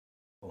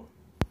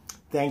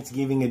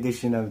Thanksgiving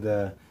edition of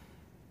the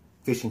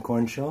Fish and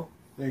Corn Show.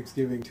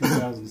 Thanksgiving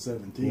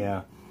 2017.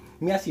 Yeah.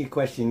 Let me ask you a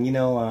question. You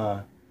know,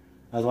 I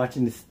was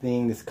watching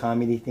this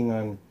comedy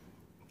thing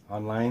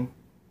online.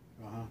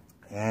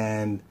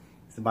 And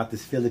it's about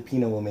this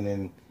Filipino woman,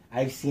 and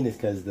I've seen this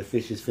because the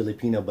fish is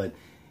Filipino, but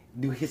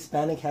do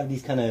Hispanic have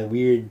these kind of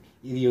weird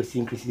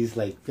idiosyncrasies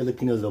like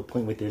Filipinos will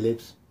point with their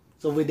lips?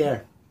 It's over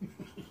there.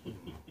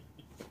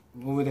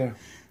 Over there.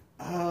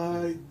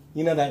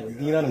 You know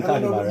what I'm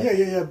talking about, right?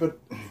 Yeah, but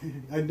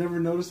I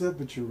never noticed that,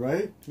 but you're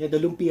right. Yeah, the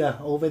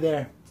lumpia, over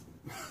there.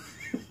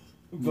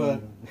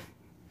 But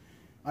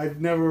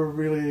I've never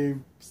really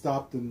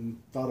stopped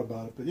and thought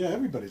about it. But yeah,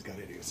 everybody's got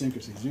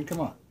idiosyncrasies. Come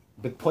on.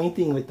 But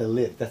pointing with the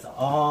lips, that's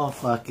all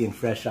fucking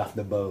fresh off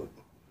the boat.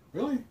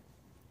 Really?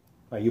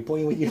 Are you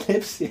pointing with your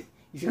lips?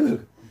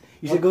 You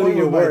should go to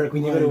your work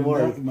when you go to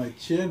work. My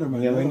chin or my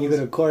nose. When you go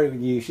to court,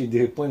 you should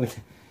do point with...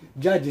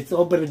 Judge, it's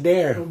over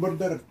there. Over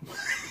there.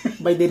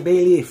 By the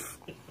bailiff.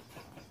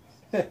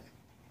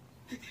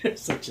 You're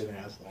such an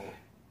asshole.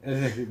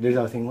 There's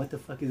always saying, what the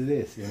fuck is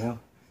this, you know?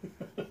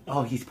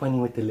 Oh, he's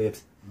pointing with the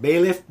lips.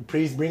 Bailiff,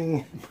 please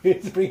bring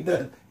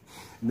the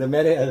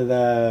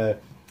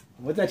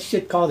what's that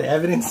shit called? The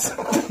evidence?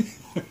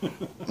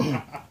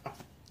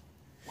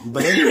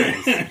 But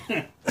anyways,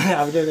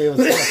 I was just, it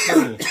was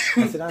kind of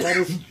funny. I said,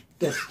 oh,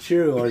 that's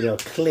true, or they'll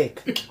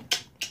click.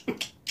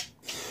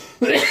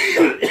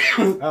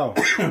 Oh,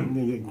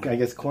 I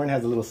guess Corn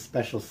has a little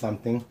special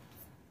something.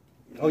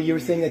 Oh, you were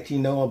saying that you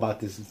know about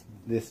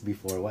this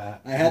before.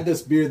 What? I had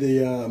this beer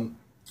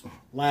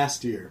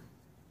last year.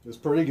 It was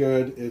pretty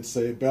good. It's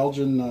a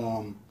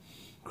Belgian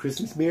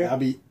Christmas beer.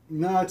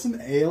 No, it's an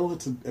ale.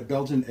 It's a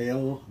Belgian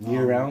ale.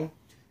 Year round?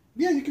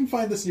 Yeah, you can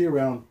find this year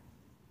round.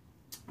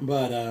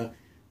 But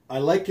I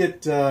like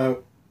it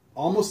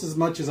almost as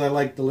much as I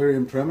like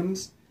Delirium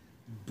Tremens.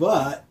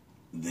 But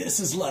this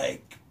is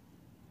like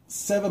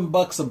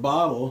 $7 a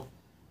bottle,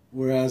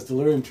 whereas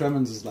Delirium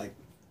Tremens is like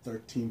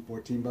 $13,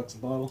 $14 a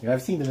bottle. Yeah,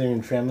 I've seen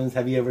Delirium Tremens.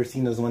 Have you ever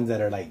seen those ones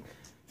that are like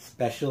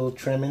special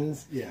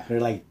Tremens? Yeah. They're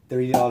like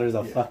 $30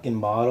 a fucking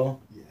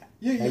bottle.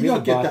 Yeah, have you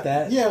ever bought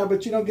that? Yeah,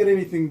 but you don't get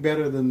anything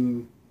better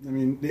than... I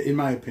mean, in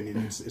my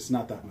opinion, it's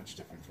not that much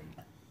different from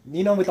that.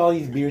 You know, with all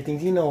these beer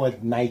things, you know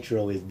what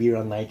nitro is, beer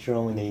on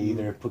nitro, and they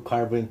either put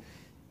carbon,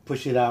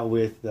 push it out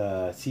with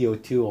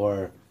CO2,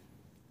 or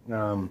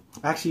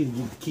actually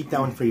you keep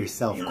that one for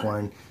yourself,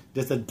 Corn.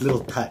 Just a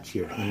little touch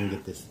here. Let me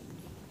get this,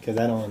 because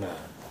I don't want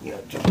to,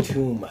 drink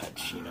too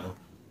much, No,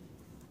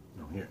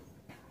 here.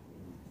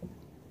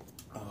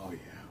 Oh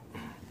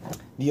yeah.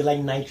 Do you like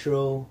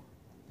nitro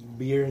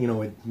beer?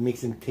 It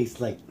makes it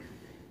taste like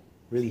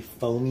really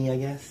foamy, I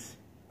guess.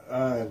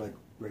 I like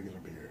regular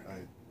beer. I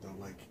don't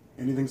like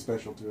anything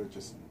special to it,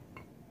 just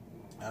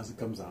as it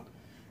comes out.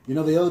 The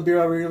other beer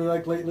I really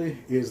like lately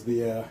is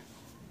the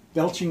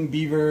Belching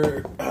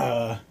Beaver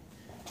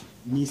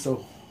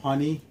Miso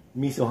Honey.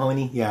 Miso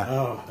Honey, yeah.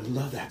 Oh, I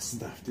love that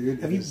stuff, dude.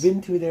 Have you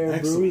been to their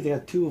brewery? They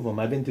have two of them.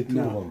 I've been to two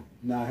of them.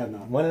 No, I have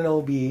not. One in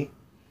OB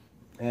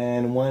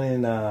and one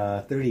in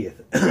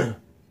 30th.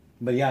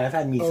 But yeah, I've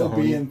had Miso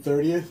Honey. OB and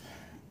 30th?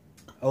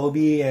 OB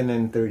and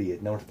then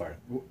 30th, North Park.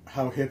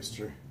 How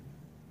hipster?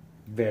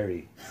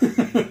 Very.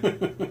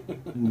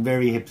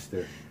 Very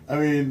hipster. I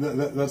mean,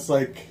 that's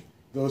like,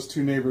 those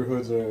two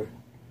neighborhoods are,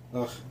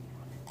 ugh.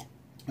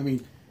 I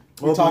mean,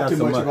 we talk too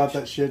much about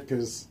that shit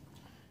because,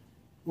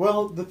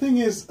 well, the thing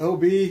is,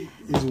 OB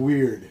is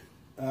weird.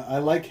 I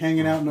like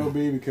hanging out in OB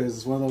because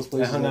it's one of those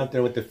places. I hung out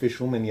there with the fish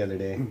woman the other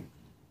day.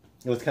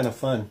 It was kind of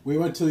fun. We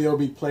went to the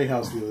OB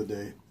Playhouse the other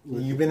day.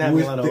 You've been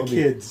having a lot of OB. With the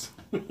kids.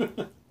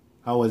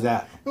 How was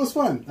that? It was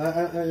fun.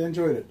 I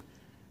enjoyed it.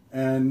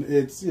 And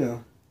it's,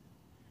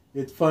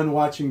 it's fun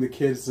watching the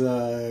kids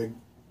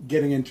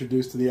getting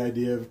introduced to the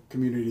idea of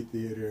community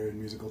theater and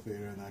musical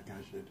theater and that kind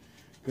of shit.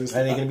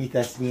 Are they going to be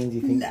thespians, do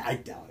you think? Nah, I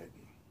doubt it.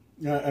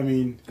 I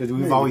mean... Because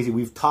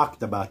we've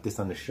talked about this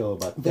on the show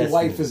about the thespians.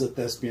 Wife is a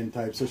thespian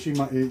type, so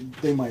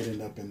they might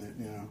end up in it,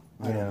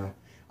 Yeah.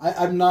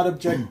 I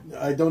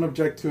don't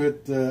object to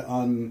it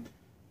on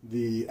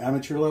the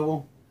amateur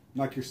level.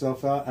 Knock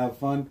yourself out, have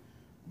fun.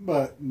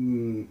 But,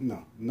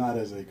 no, not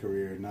as a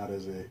career, not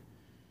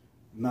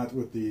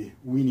with the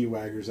weenie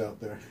waggers out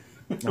there.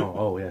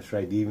 oh, that's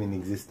right. They even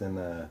exist on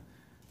the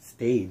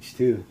stage,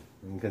 too.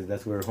 Because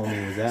that's where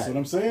homie was at. That's what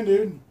I'm saying,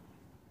 dude.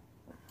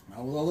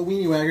 Not with all the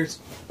weenie waggers.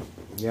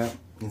 Yeah.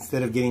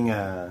 Instead of getting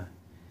I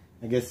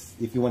guess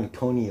if you want a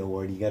Tony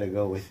Award, you gotta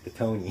go with the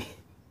Tony.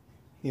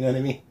 You know what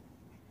I mean?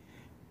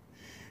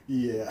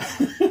 Yeah.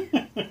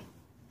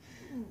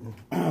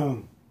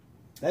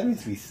 That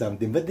must be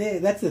something. But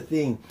that's the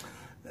thing.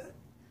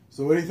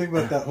 So what do you think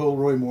about that whole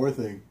Roy Moore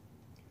thing?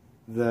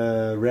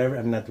 The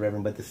Reverend, not the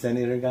Reverend, but the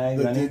senator guy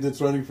the dude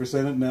that's running for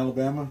Senate in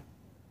Alabama?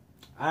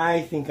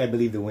 I think I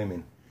believe the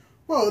women.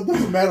 Well, it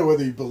doesn't matter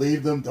whether you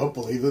believe them, don't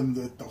believe them.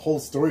 The whole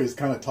story is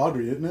kind of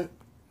tawdry, isn't it?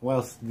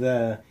 Well,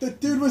 the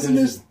dude was in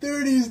his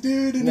 30s,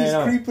 dude, and he's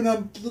creeping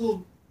on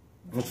little...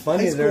 What's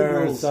funny is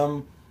there are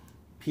some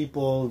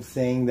people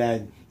saying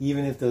that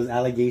even if those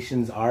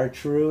allegations are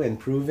true and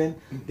proven,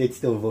 they'd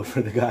still vote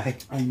for the guy.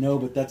 I know,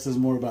 but that says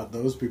more about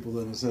those people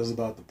than it says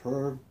about the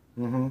perv.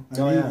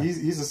 Mm-hmm. I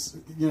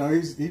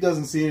mean, he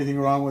doesn't see anything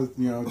wrong with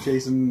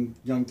chasing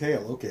young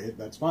tail. Okay,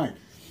 that's fine.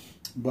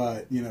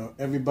 But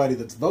everybody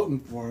that's voting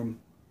for him,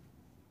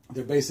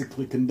 they're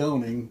basically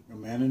condoning a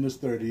man in his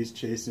 30s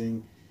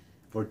chasing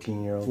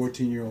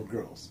 14-year-old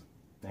girls.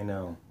 I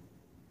know.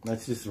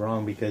 That's just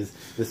wrong because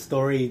the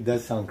story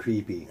does sound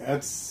creepy.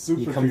 That's super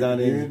creepy. He comes out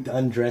and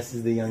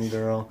undresses the young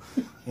girl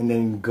and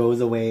then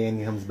goes away and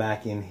he comes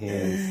back in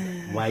his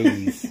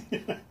whiteys.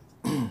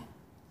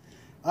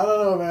 I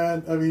don't know,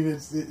 man. I mean,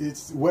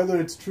 it's whether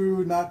it's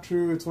true, not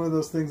true, it's one of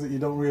those things that you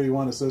don't really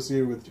want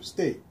associated with your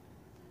state.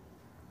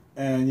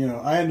 And,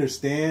 I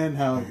understand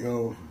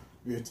how,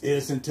 it's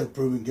innocent till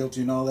proven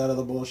guilty and all that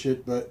other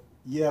bullshit, but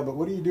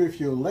what do you do if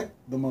you elect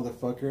the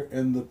motherfucker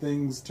and the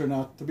things turn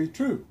out to be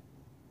true?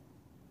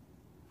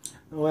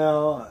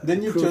 Well,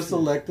 then you've just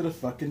elected a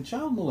fucking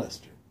child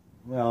molester.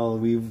 Well,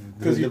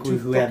 because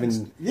who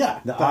haven't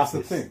the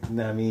office. The thing.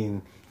 I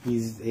mean,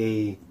 he's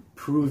a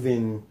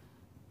proven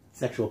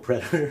sexual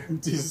predator.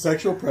 He's a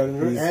sexual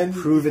predator and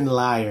proven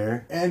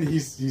liar. And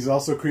he's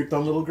also creeped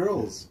on little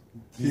girls.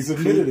 He's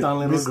admitted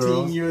it. Miss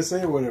Teen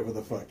USA or whatever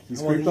the fuck.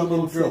 He's creeped on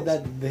little girls.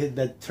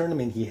 That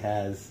tournament he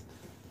has,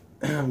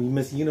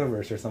 Miss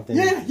Universe or something.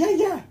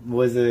 Yeah.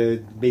 Was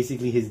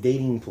basically his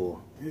dating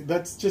pool.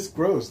 That's just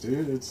gross,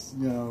 dude. It's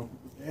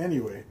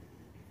anyway,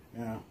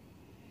 yeah.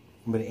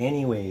 But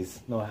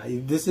anyways, no,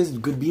 this is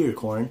good beer,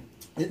 Corn.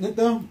 Isn't it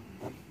though?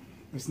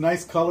 It's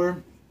nice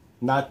color.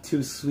 Not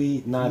too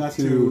sweet, not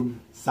too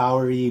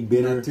soury,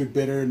 bitter. Not too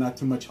bitter, not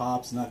too much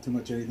hops, not too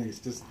much anything. It's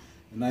just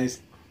a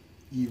nice,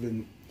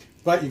 even.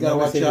 But you gotta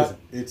watch out.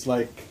 It's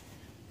like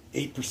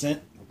 8%.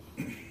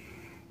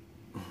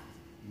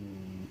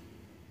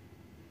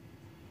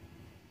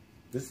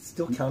 Does it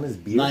still count as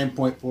beer?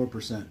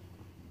 9.4%.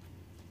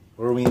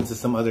 Or are we into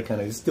some other kind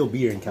of... It's still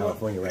beer in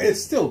California, right?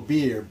 It's still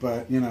beer,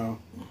 but,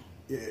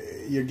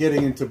 you're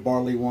getting into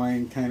barley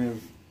wine kind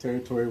of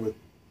territory with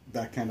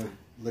that kind of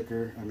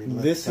liquor. I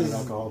mean, this kind is of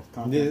alcohol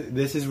content.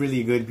 This is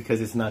really good because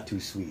it's not too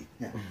sweet.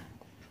 Yeah.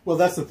 Well,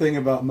 that's the thing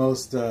about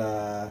most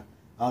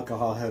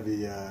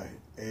alcohol-heavy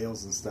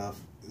ales and stuff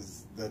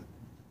is that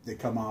they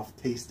come off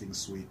tasting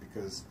sweet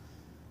because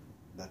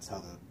that's how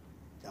the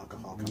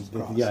alcohol comes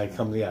across. Yeah, it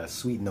comes. Yeah, a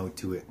sweet note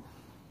to it.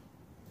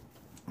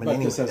 But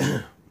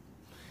anyway.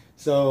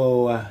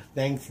 So,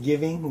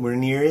 Thanksgiving, we're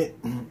near it.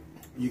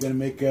 You gonna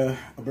make a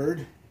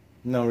bird?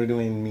 No, we're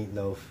doing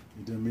meatloaf.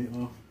 You doing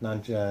meatloaf?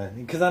 Not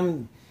because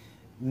I'm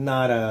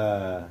not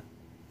a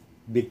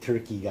big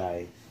turkey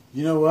guy.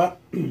 You know what?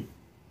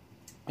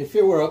 If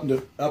it were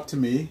up to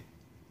me,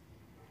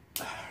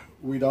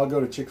 we'd all go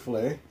to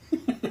Chick-fil-A.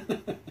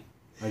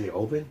 Are you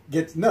open?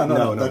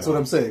 No. That's what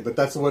I'm saying. But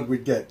that's what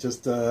we'd get.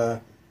 Just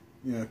a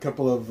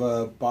couple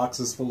of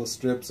boxes full of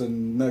strips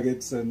and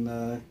nuggets,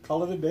 and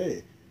call it a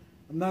day.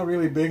 I'm not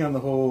really big on the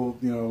whole,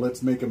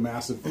 let's make a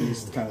massive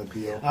feast kind of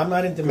deal. I'm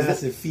not into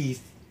massive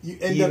feast. You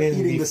end up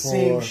eating the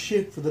same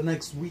shit for the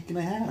next week and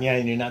a half. Yeah,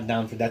 and you're not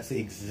down for that's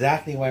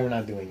exactly why we're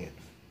not doing it.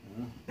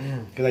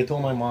 Because I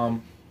told my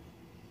mom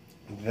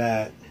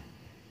that,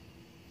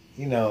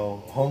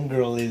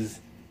 homegirl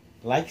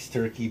likes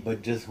turkey,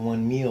 but just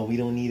one meal. We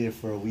don't eat it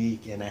for a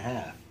week and a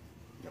half.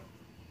 Yep.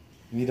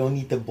 We don't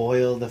need to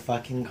boil the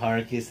fucking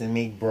carcass and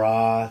make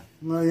broth.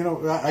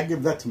 No, I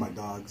give that to my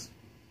dogs.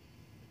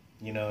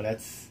 It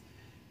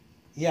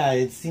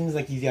seems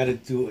like you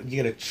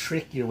gotta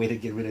trick your way to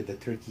get rid of the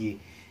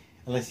turkey,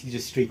 unless you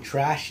just straight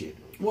trash it.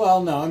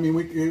 Well, no, I mean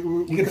we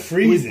could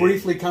freeze it. We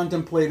briefly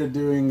contemplated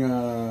doing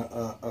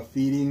a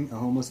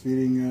homeless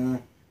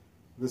feeding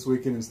this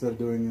weekend instead of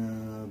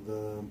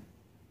doing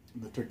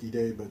the turkey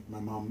day, but my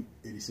mom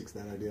 86'd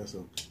that idea,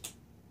 so.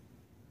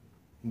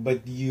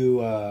 But you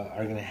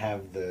are gonna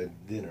have the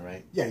dinner,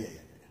 right? Yeah.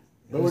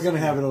 But we're gonna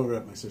have it over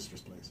at my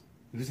sister's place.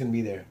 Who's gonna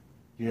be there?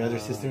 Your other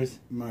sisters?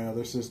 My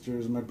other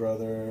sisters, my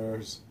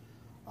brothers.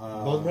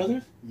 Both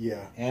brothers?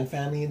 Yeah. And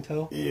family in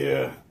tow?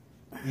 Yeah.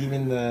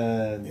 Even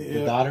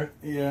the daughter?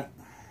 Yeah.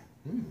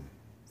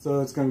 So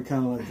it's going to be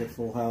kind of like a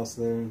full house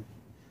there.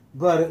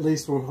 But at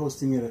least we're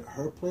hosting it at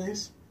her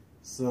place,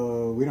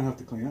 so we don't have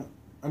to clean up.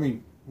 I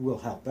mean, we'll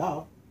help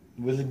out.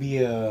 Will it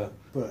be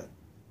But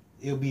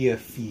it'll be a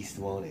feast,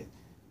 won't it?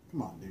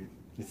 Come on, dude.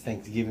 It's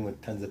Thanksgiving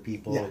with tons of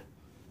people. Yeah.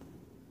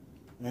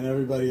 And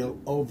everybody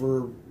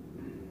will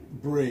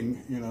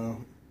bring,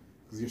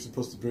 because you're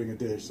supposed to bring a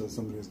dish, so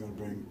somebody's going to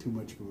bring too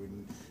much food,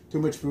 and too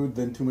much food,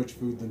 then too much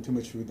food, then too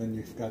much food, then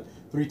you've got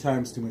 3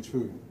 times too much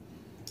food.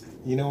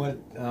 You know what?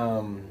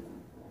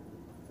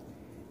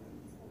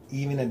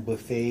 Even at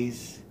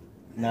buffets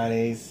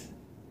nowadays,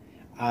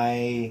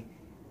 I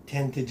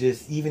tend to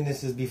even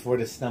this is before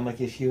the stomach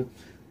issue,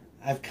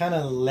 I've kind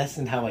of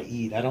lessened how I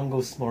eat. I don't go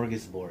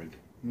smorgasbord.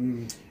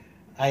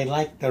 I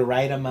like the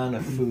right amount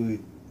of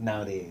food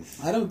nowadays.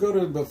 I don't go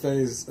to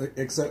buffets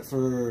except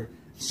for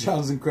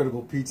Sean's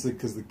Incredible Pizza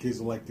because the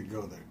kids will like to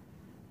go there.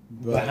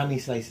 But how many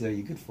slices are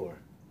you good for?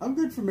 I'm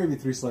good for maybe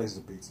 3 slices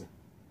of pizza.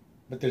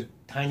 But they're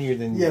tinier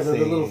than they're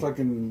the little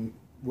fucking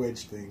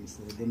wedge things.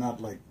 They're not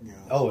like, you know.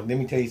 Oh, let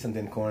me tell you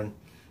something, Corn.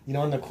 You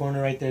know, on the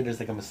corner right there, there's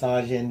like a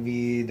Massage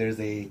Envy. There's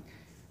a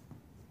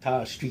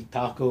street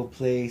taco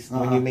place.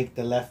 When you make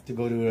the left to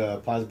go to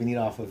Plaza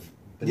Bonita off of...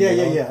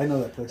 Yeah. I know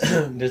that place.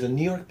 There's a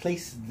New York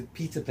place, the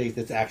pizza place,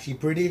 that's actually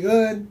pretty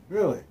good.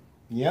 Really?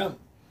 Yeah.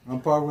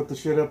 On par with the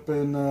shit up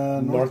in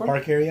North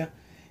Park area.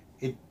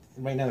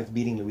 Right now it's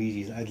beating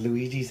Luigi's.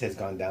 Luigi's has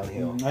gone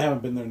downhill. I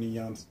haven't been there in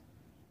eons.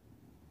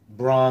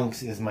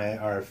 Bronx is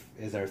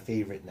our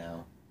favorite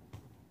now.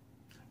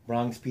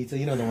 Bronx Pizza,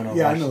 you know the one on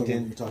Washington. I know the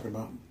one you're talking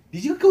about.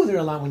 Did you go there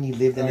a lot when you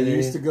lived in there? I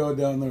used to go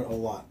down there a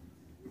lot.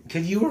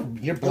 Because you're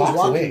blocks it was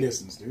walking away.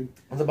 Distance, dude.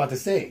 I was about to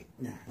say.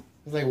 Yeah. It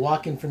was like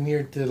walking from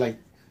here to like,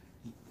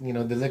 you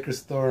know, the liquor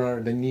store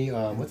or the new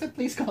what's that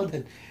place called?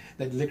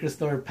 That liquor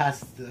store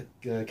past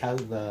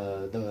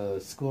the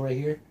school right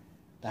here,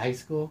 the high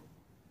school.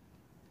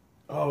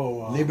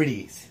 Oh,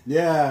 Liberties.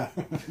 Yeah.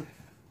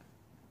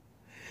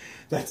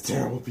 That's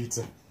terrible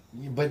pizza.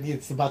 But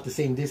it's about the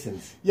same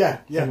distance.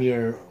 Yeah. From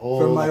your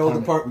old From my old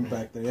apartment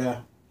back there,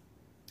 yeah.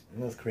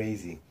 That was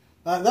crazy.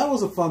 That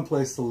was a fun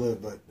place to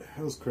live, but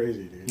it was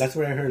crazy, dude. That's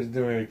where I heard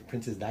where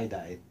Princess Di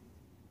died.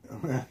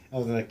 I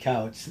was on the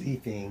couch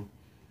sleeping.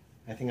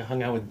 I think I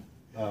hung out with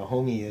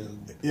homie.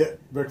 Yeah,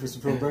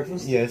 breakfast before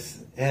breakfast?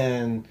 Yes,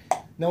 and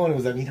no one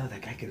was like, you know,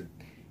 that guy could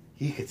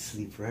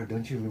sleep forever,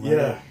 don't you remember?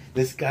 Yeah.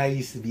 This guy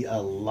used to be a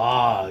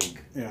log.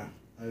 Yeah,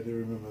 I do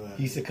remember that.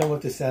 He used to come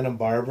up to Santa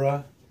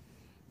Barbara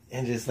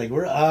and just like,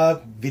 we're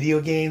up,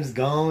 video games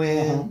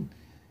going,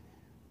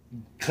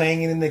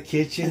 clanging in the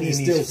kitchen. And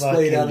he's still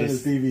splayed out on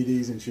his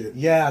DVDs and shit.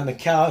 Yeah, on the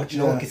couch,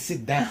 no one could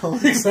sit down.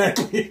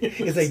 Exactly.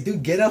 It's like,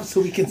 dude, get up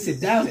so we can sit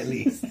down at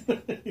least.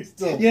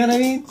 Still. You know what I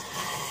mean?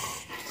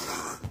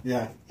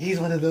 Yeah. He's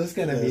one of those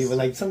kind of people.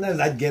 Like, sometimes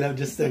I'd get up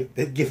just to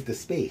give the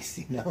space,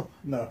 you know?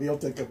 No, he'll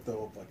take up the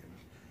whole fucking...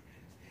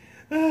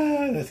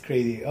 That's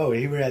crazy. Oh,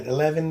 we were at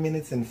 11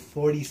 minutes and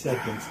 40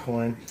 seconds,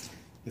 Corn.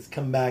 Let's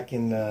come back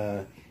in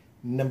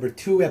number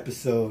 2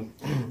 episode.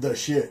 The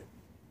shit.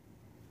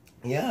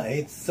 Yeah,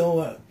 it's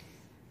so...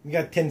 we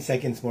got 10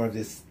 seconds more of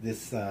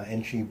this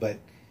entry, but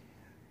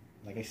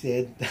like I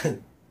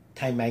said,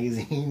 Time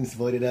Magazine's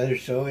voted our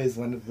show as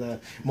one of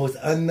the most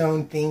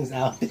unknown things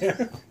out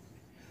there.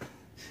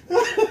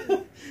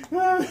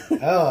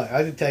 Oh, I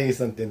have to tell you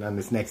something on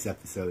this next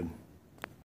episode.